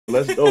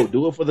Let's go.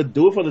 Do it for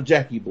the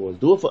Jackie boys.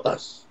 Do it for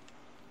us.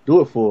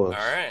 Do it for us.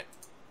 All right.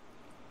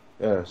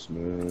 Yes,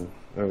 man.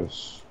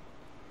 Yes.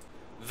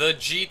 The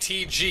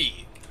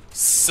GTG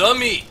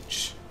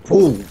Semiij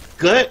Boom.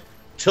 Gut,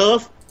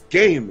 tough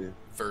gaming.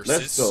 versus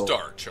Let's go.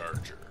 Star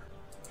Charger.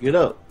 Get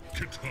up.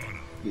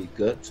 Get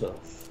gut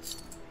tough.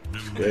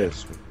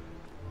 Yes.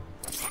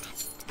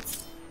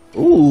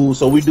 Ooh,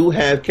 so we do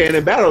have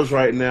canon battles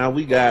right now.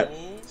 We got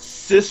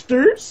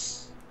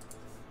sisters.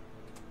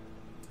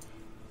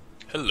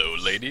 Hello,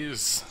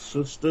 ladies.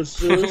 Sister,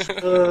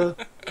 sister,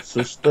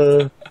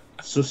 sister.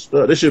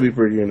 This should be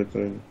pretty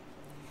entertaining.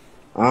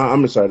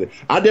 I'm excited.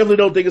 I definitely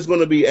don't think it's going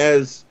to be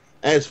as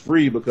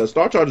free because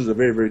Star Charger is a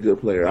very, very good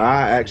player.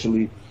 I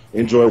actually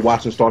enjoy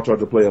watching Star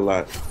Charger play a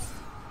lot.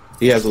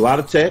 He has a lot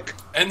of tech.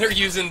 And they're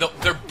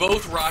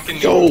both rocking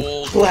the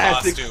old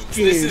classic costumes. skins.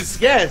 This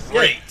is Yes.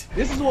 great.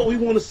 This is what we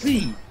want to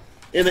see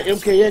in the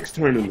MKX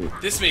tournament.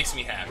 This makes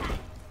me happy.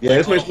 Yeah,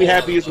 this makes me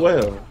happy as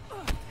well.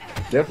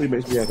 Definitely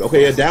makes me happy.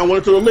 Okay, yeah, down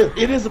one to the left.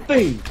 It is a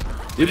thing.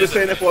 You've been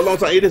saying that for a long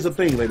time. It is a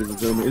thing, ladies and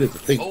gentlemen. It is a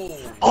thing.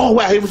 Oh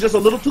wow, he was just a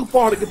little too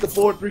far to get the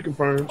 4-3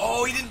 confirmed.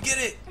 Oh, he didn't get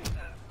it.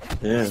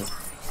 Yeah.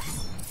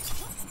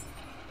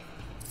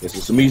 Yeah,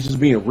 so Semiij is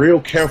being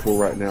real careful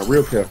right now.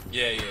 Real careful.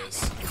 Yeah, he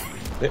is.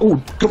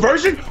 Ooh,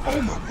 conversion?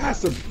 Oh my God,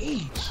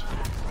 Semiij.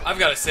 I've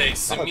got to say,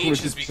 Semiij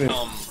has 22%.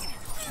 become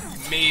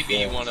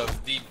maybe one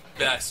of the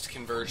best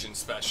conversion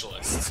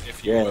specialists,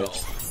 if you will,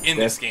 in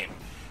this game.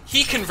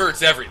 He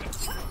converts everything.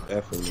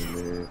 Definitely,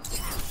 man.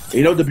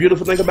 You know, the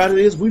beautiful thing about it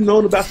is we've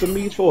known about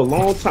Semiij for a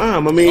long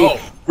time. I mean,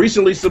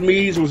 recently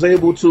Semiij was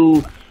able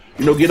to,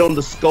 get on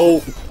the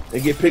scope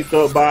and get picked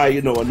up by,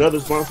 another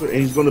sponsor, and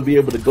he's going to be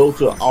able to go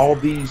to all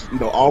these,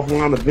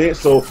 offline events.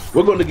 So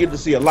we're going to get to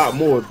see a lot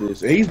more of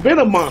this. And he's been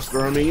a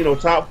monster. I mean,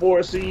 top 4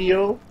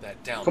 CEO.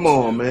 Come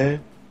on,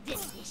 man.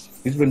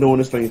 He's been doing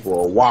this thing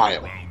for a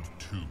while.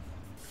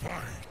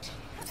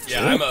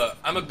 Yeah,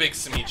 I'm a big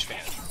Semiij fan.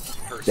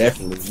 Personally.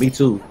 Definitely, me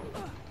too.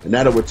 And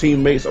now that we're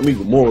teammates, I'm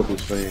even more of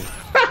this fan.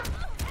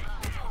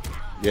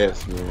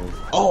 Yes, man.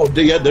 Oh,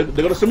 they're going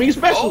to Semiij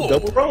special,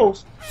 double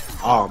rolls.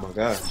 Oh my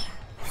gosh.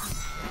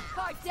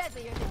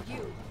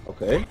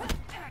 Okay.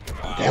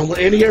 Down one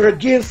in here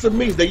again,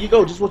 Semiij. There you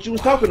go. Just what you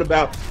was talking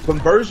about.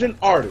 Conversion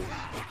artist.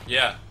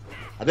 Yeah.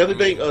 I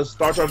definitely think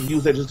Star Charger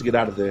used that just to get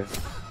out of there.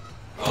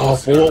 Oh,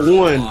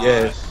 4-1.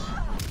 Yes.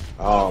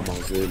 Oh my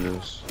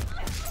goodness.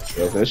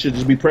 Yes, that should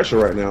just be pressure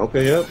right now.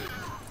 Okay, yep.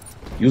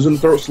 Using the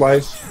throat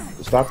slice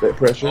to stop that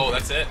pressure. Oh,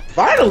 that's it.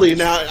 Finally,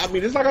 now, I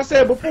mean, it's like I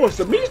said before,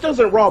 Semiij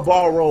doesn't raw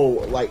ball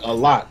roll like a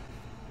lot.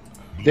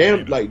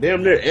 Damn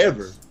near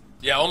ever.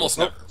 Yeah, almost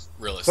never.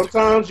 Realistically.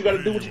 Sometimes you got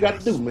to do what you got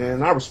to do, man.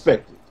 And I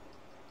respect it.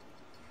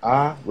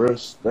 I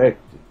respect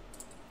it.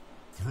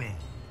 Throne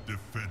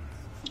defended.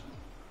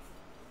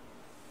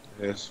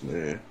 Yes,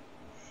 man.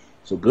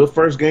 So good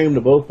first game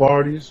to both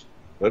parties,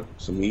 but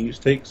Semiij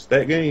takes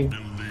that game.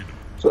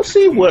 So let's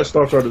see what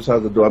Star Charger has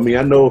to do. I mean,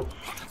 I know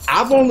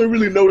I've only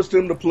really noticed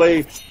him to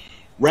play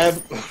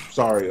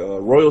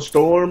Royal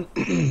Storm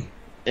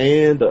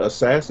and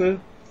Assassin,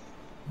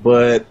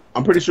 but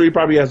I'm pretty sure he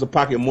probably has a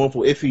pocket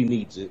Mournful if he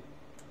needs it.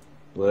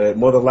 But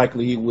more than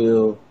likely he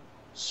will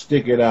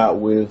stick it out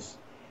with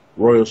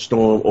Royal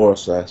Storm or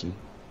Assassin.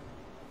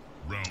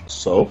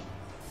 So,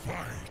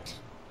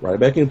 right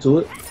back into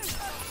it.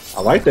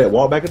 I like that.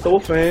 Walk back and throw a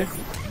fan.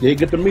 Did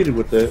get the meter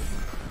with that.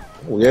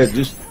 Oh yeah,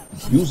 just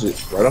use it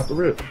right off the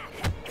rip.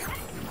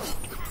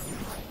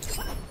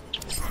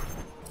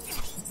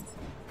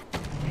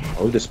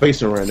 Oh, he's just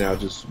spacing right now.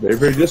 Just very,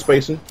 very good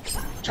spacing.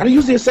 Trying to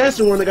use the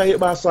assassin when they got hit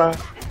by a side.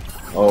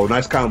 Oh,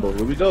 nice combo.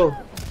 Here we go.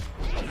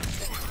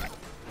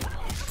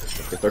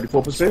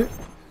 34%.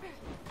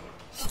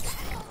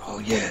 Oh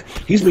yeah,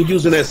 he's been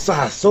using that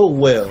side so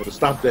well to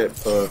stop that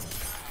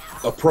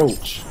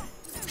approach.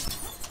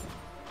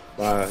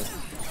 Bye.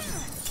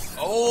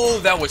 Oh,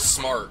 that was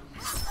smart.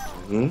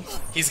 Mm-hmm.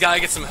 He's got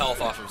to get some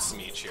health off of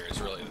Semiij here. Is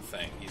really the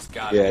thing. He's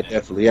got. Yeah,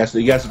 definitely. He has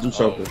to do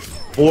something.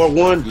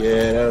 4-1.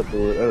 Yeah, that'll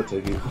do it. That'll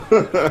take it.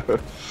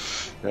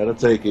 That'll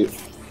take it.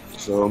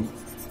 So,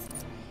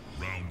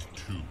 Round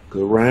 2.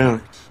 good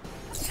round.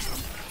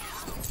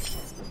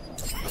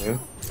 Yeah.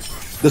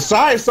 The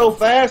side is so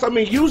fast. I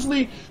mean,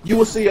 usually you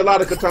will see a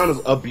lot of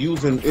katanas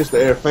abusing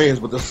insta-air fans,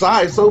 but the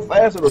side is so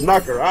fast it'll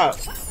knock her out.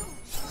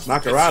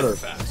 Knock her out of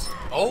fast.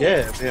 Oh.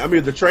 Yeah, I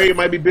mean, the trade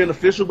might be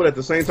beneficial, but at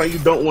the same time, you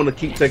don't want to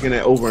keep taking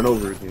that over and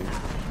over again.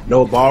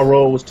 No, ball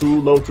roll was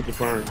too low to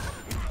confirm.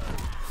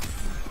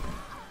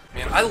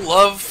 Man, I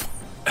love...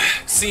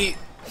 See,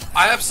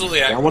 I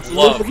absolutely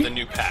love the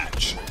new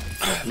patch.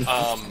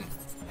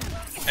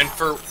 And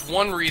for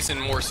one reason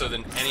more so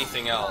than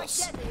anything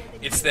else,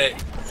 it's that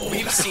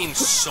we've seen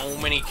so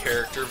many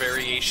character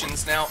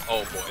variations now.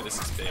 Oh boy, this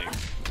is big.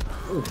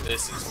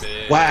 This is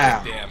big.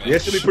 Wow. Damage. Yeah,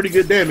 it should be pretty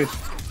good damage.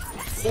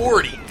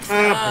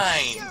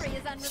 49.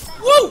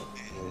 Woo!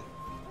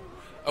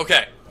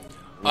 Okay.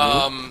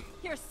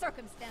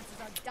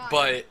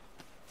 But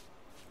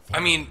I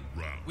mean,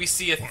 we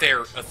see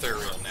ethereal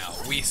now.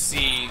 We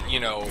see,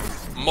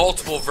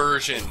 multiple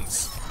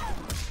versions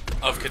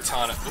of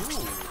Katana.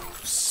 Ooh,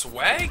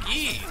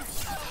 swaggy.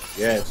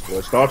 Yes,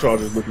 well, Star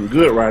Charger's looking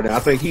good right now. I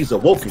think he's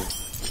awoken.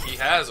 He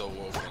has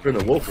awoken. Been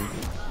awoken.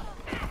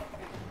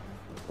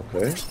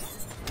 Okay.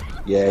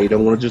 Yeah, you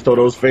don't want to just throw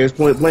those fans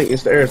point blank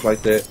into the airs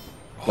like that.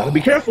 Gotta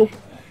be careful.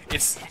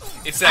 It's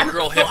that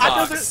girl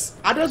hitbox.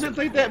 I doesn't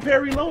think that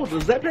parry lows.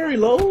 Is that parry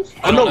lows?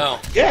 I don't know.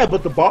 Yeah,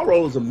 but the ball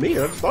roll is a me.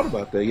 I just thought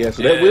about that. Yeah,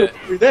 so that will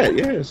parry that.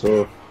 Yeah,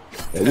 so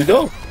there we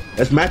go.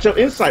 That's matchup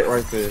insight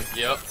right there.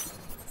 Yep.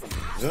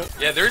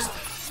 Yeah,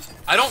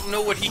 I don't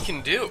know what he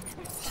can do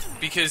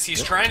because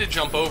he's trying to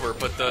jump over,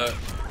 but the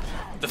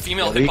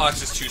female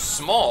hitbox is too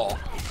small.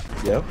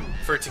 Yep.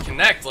 For it to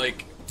connect.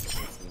 Like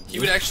he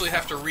would actually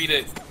have to read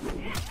it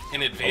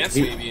in advance,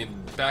 maybe,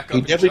 and back up.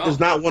 He definitely does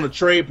not want to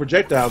trade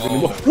projectiles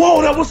anymore.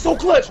 Whoa, that was so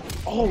clutch!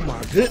 Oh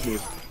my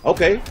goodness.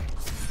 Okay.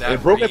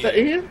 It broke at the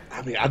end.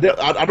 I mean, I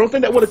don't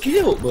think that would have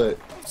killed, but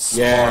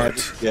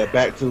smart. Yeah,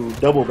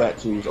 double back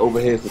twos,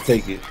 overheads to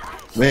take it.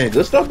 Man,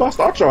 good stuff by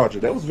Star Charger.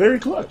 That was very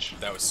clutch.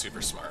 That was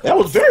super smart. That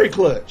was very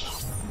clutch.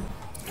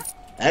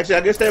 Actually,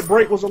 I guess that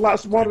break was a lot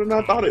smarter than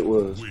I thought it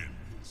was.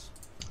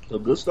 So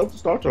good stuff to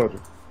Star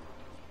Charger.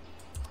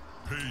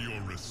 Pay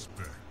your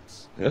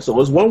respects. Yeah, so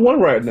it's 1-1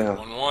 right now.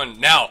 1-1.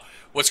 Now,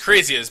 what's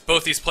crazy is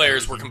both these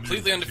players were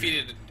completely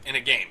undefeated in a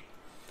game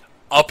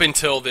up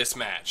until this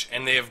match,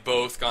 and they have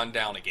both gone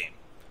down a game.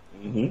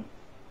 Mm-hmm.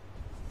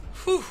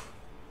 Whew.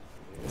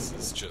 This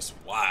is just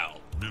wild.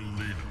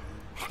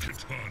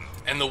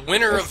 And the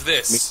winner of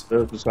this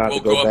will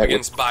go up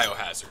against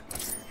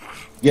Biohazard.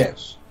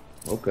 Yes.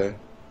 Okay.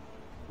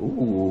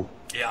 Ooh.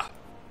 Yeah.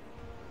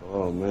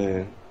 Oh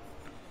man.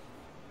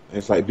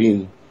 It's like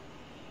being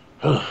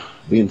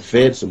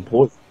fed some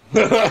poison.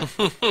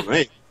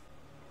 Man.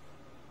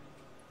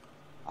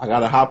 I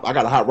gotta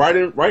hop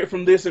right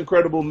from this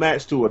incredible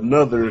match to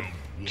another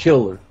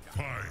killer.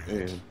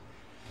 Man.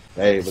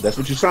 Hey, but that's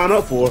what you sign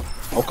up for.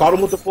 I'll call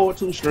him with the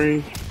 4-2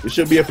 string. It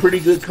should be a pretty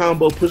good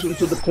combo. Push him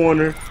to the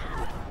corner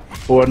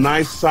for a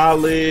nice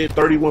solid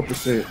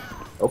 31%.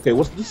 Okay,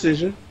 what's the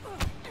decision?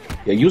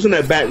 Yeah, using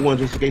that back one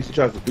just in case he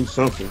tries to do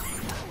something.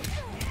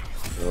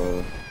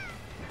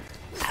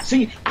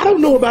 See, I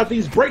don't know about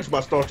these breaks by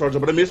Star Charger,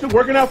 but I mean, it's been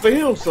working out for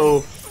him,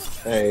 so,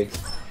 hey,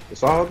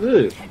 it's all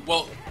good.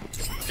 Well,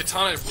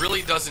 Katana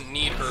really doesn't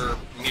need her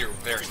meter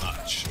very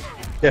much.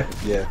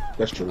 Yeah,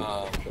 that's true.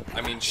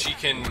 I mean, she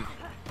can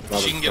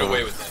get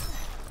away with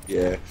it.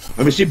 Yeah,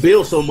 I mean, she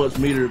builds so much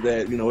meter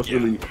that, you know, it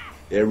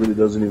really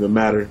doesn't even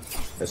matter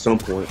at some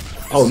point.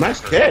 Oh,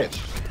 nice catch.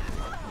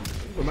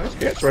 A nice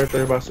catch right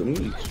there by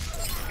Semiij.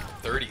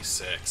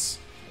 36.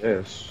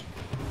 Yes.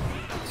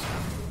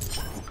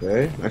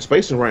 Okay. Nice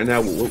spacing right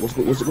now. What's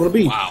it going to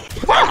be? Wow.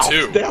 Down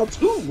two. Down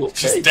two. Okay.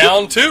 She's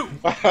down two.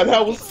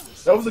 that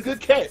was a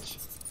good catch.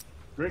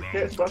 Great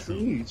catch by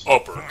Semiij.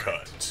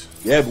 Uppercut.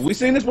 Yeah, but we've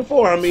seen this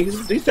before. I mean,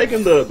 he's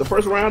taking the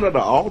first round of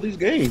all these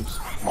games.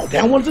 Oh,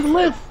 down one to the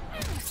left.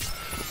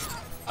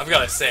 I've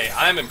got to say,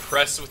 I'm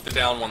impressed with the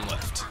down one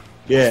lift.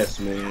 Yes,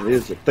 man. It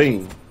is a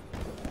thing.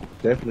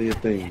 Definitely a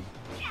thing.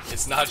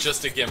 It's not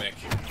just a gimmick.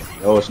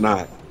 No, it's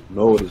not.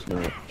 No, it is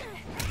not.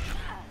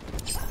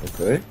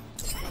 Okay.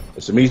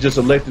 Semiij just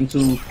electing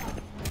to...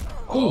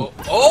 Oh,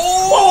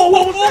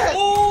 what was that?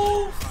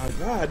 Oh my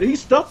God, did he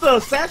stuff the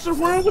assassin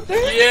run with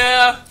that?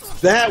 Yeah.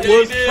 That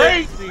was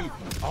crazy.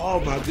 Oh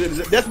my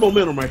goodness, that's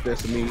momentum right there,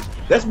 Semiij.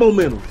 That's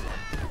momentum.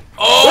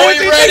 Oh, he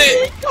read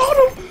it. He caught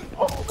him.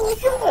 Oh my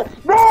God,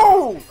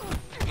 no.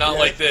 Not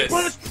like this.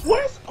 Where's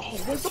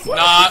the play?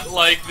 Not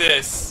like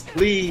this.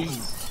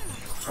 Please.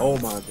 Oh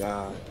my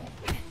God.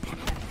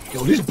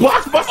 Yo, these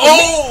blocks by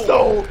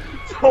Semiij.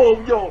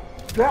 Oh, yo,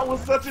 that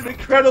was such an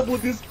incredible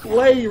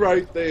display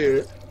right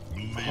there.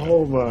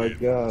 Oh my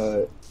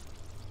God.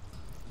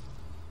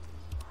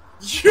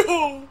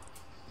 Yo.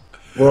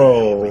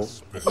 Bro.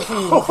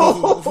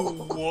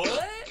 What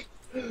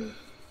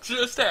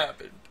just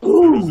happened?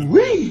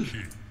 Ooh-wee.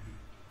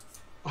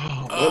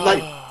 Oh,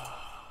 like,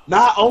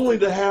 not only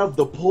to have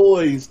the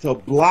poise to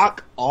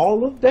block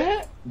all of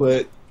that,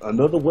 but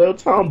another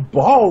well-timed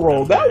ball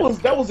roll. That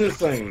was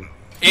insane.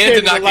 And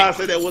did not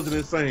say that wasn't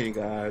insane,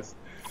 guys.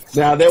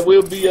 Now that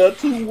will be a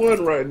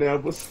 2-1 right now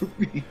for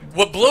Semiij.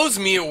 What blows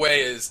me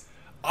away is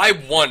I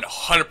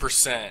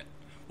 100%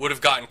 would have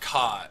gotten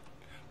caught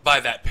by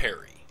that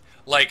parry.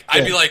 Like,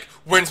 I'd be like,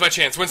 when's my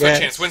chance? When's my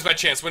chance? When's my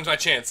chance? When's my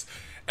chance?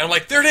 And I'm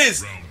like, there it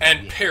is!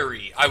 And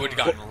parry, I would have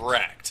gotten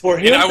wrecked. For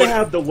him to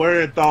have the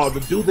wherewithal to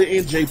do the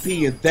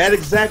NJP at that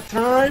exact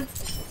time,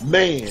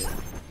 man,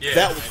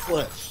 that was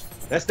clutch.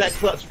 That's that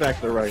clutch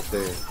factor right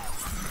there.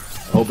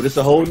 Oh, but it's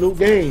a whole new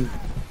game.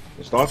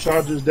 The Star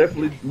Charger is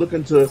definitely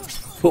looking to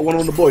put one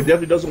on the board.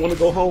 Definitely doesn't want to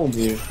go home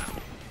here.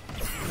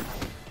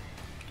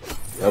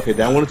 Okay,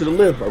 down one to the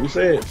left, like we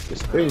said.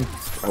 It's a thing.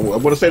 I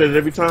want to say that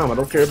every time. I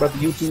don't care about the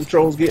YouTube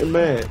trolls getting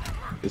mad.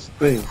 It's a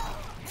thing.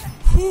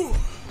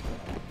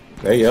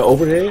 Okay, yeah,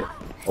 overhead.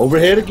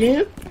 Overhead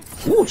again.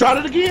 Ooh, tried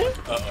it again.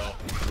 Uh-oh.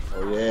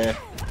 Oh, yeah.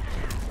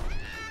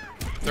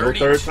 No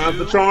third time's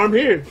the charm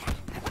here.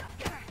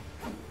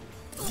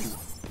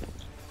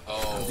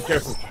 Oh. Be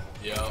careful.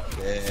 Yep.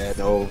 Yeah,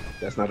 no,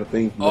 that's not a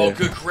thing. Oh, Man.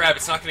 good grab.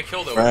 It's not going to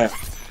kill, though. Right.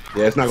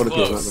 Yeah, it's not gonna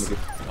kill. Close. It's not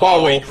gonna kill.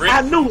 Ball roll.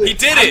 I knew it. He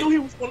did I it. knew he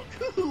was gonna.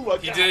 Oh my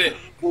He God. did it.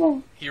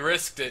 Oh, He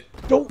risked it.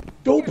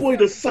 don't play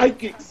the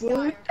psychic,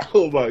 son.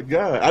 Oh my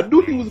God. I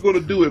knew he was gonna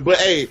do it, but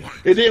hey,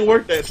 it didn't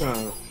work that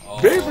time.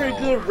 Very, very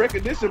good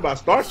recognition by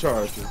Star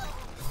Charger.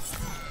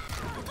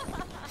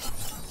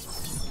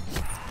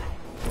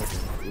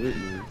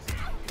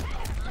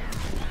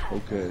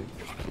 Okay.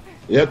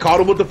 Yeah, caught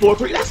him with the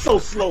 4-3. That's so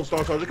slow,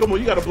 Star Charger. Come on,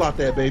 you gotta block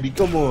that, baby.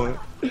 Come on.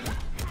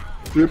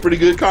 Did a pretty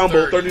good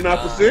combo,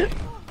 39%.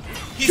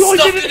 He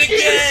stuffed it again!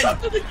 He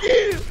stuffed it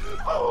again!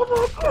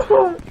 Oh my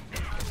God.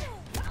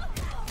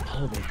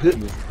 Oh my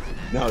goodness.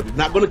 No, it's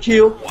not gonna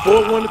kill.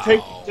 4-1 to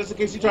take, just in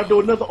case you try to do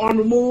another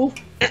armor move.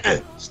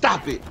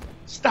 Stop it.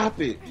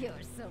 Stop it. You're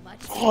so much.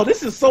 Oh,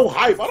 this is so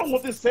hype. I don't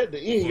want this set to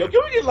end. Yo,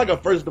 can we get like a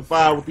 1st to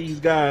 5 with these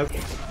guys?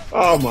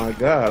 Oh my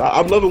God.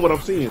 I'm loving what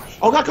I'm seeing.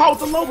 Oh, got caught with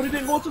the low, but he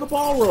didn't go into the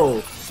ball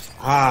roll.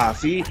 Ah,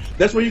 see?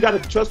 That's where you gotta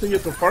trust in your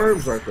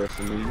confirms right there,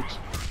 Semiij.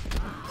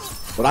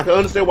 But I can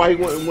understand why he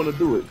wouldn't want to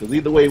do it, because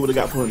either way he would have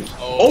got punished.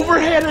 Oh.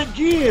 Overhead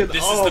again!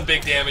 This is the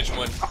big damage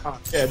one.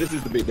 Yeah, this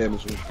is the big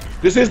damage one.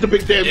 This is the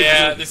big damage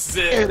Yeah, one. this is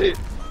Look at it. it.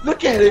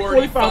 Look at it,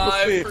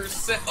 45%.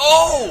 45%.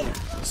 Oh!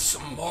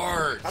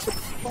 Smart.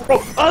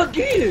 Bro,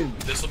 again!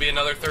 This will be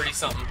another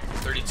 30-something.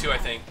 32, I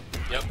think.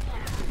 Yep.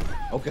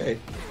 Okay.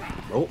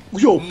 Oh,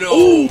 yo, No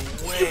ooh,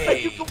 way. You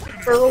think you're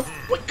going, girl?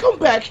 What, come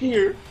back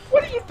here.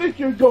 Where do you think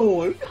you're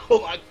going?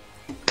 Oh my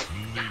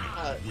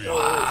God.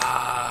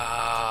 Wow.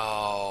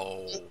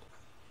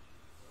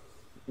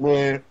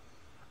 Man,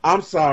 I'm sorry.